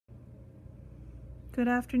Good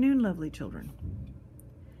afternoon, lovely children.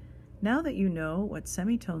 Now that you know what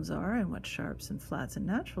semitones are and what sharps and flats and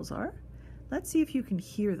naturals are, let's see if you can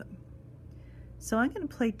hear them. So I'm going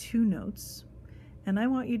to play two notes, and I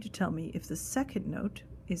want you to tell me if the second note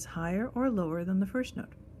is higher or lower than the first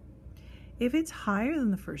note. If it's higher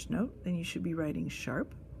than the first note, then you should be writing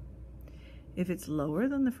sharp. If it's lower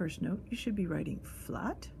than the first note, you should be writing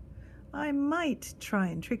flat. I might try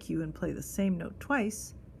and trick you and play the same note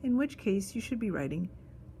twice, in which case you should be writing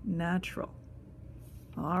natural.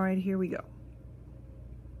 All right, here we go.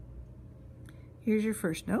 Here's your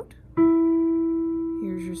first note.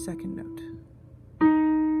 Here's your second note.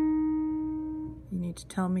 You need to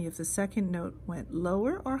tell me if the second note went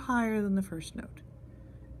lower or higher than the first note.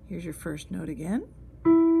 Here's your first note again.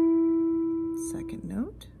 Second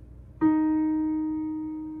note.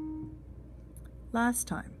 Last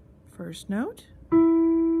time. First note.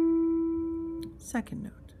 Second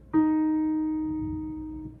note.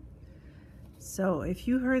 So if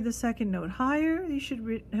you heard the second note higher, you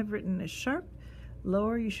should have written a sharp.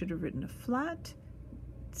 Lower, you should have written a flat.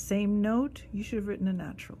 Same note, you should have written a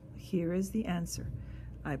natural. Here is the answer.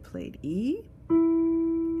 I played E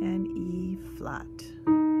and E flat.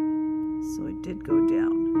 So it did go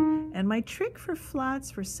down. And my trick for flats,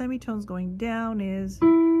 for semitones going down, is the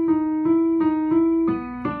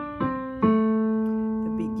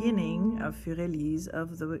beginning of Für Elise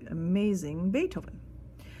of the amazing Beethoven.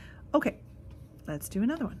 Okay. Let's do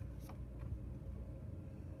another one.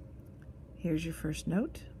 Here's your first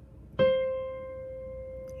note.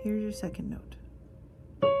 Here's your second note.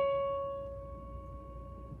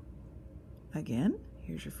 Again,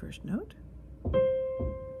 here's your first note.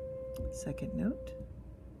 Second note.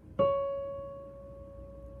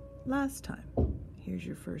 Last time. Here's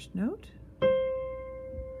your first note.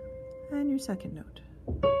 And your second note.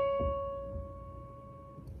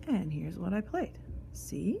 And here's what I played.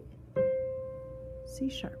 C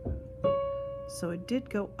sharp. So it did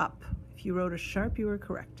go up. If you wrote a sharp, you were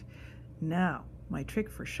correct. Now, my trick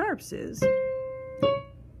for sharps is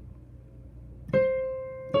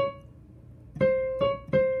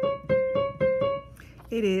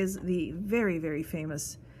it is the very, very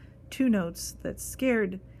famous two notes that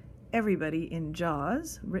scared everybody in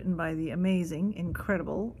Jaws, written by the amazing,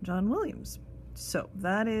 incredible John Williams. So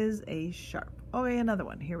that is a sharp. Okay, another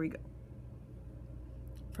one. Here we go.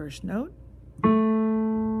 First note.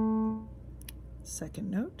 Second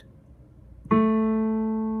note.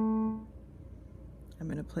 I'm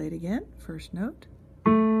going to play it again. First note.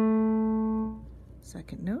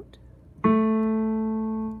 Second note.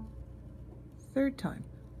 Third time.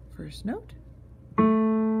 First note.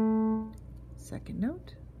 Second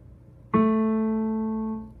note.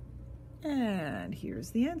 And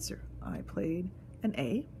here's the answer. I played an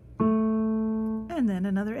A and then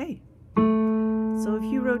another A. So if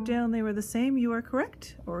you wrote down they were the same, you are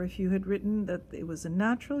correct. Or if you had written that it was a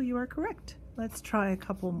natural, you are correct. Let's try a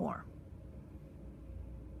couple more.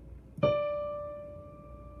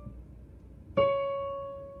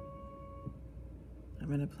 I'm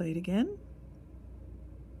going to play it again.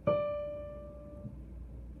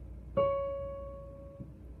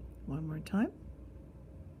 One more time.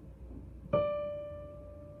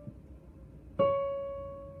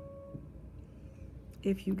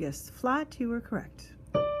 If you guessed flat, you were correct.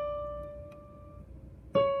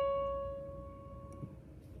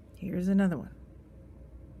 Here's another one.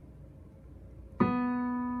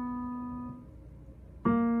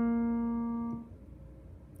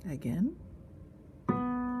 Again.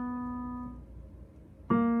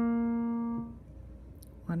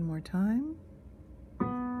 One more time.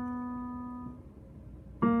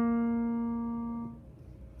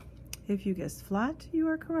 If you guessed flat, you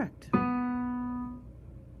are correct.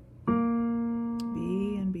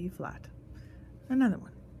 B flat. Another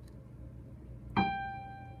one.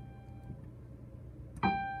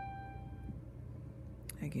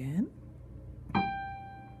 Again.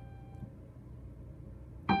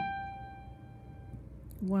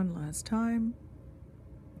 One last time.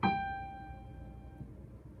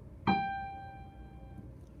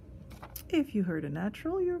 If you heard a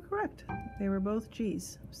natural, you're correct. They were both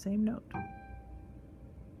G's, same note.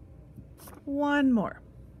 One more.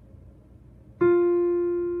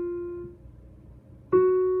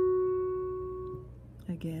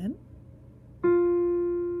 Again.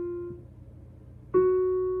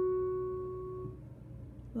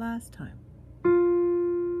 Last time.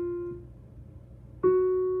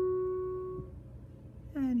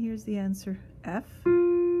 And here's the answer, F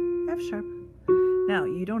sharp. Now,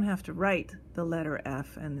 you don't have to write the letter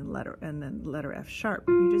F and then letter F sharp.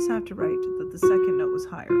 You just have to write that the second note was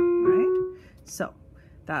higher, right? So,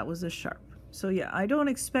 that was a sharp. So yeah, I don't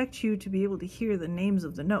expect you to be able to hear the names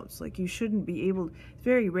of the notes. Like you shouldn't be able, it's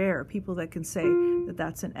very rare people that can say that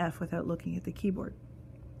that's an F without looking at the keyboard.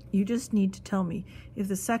 You just need to tell me if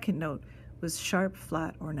the second note was sharp,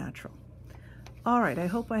 flat, or natural. All right, I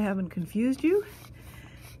hope I haven't confused you.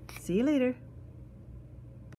 See you later.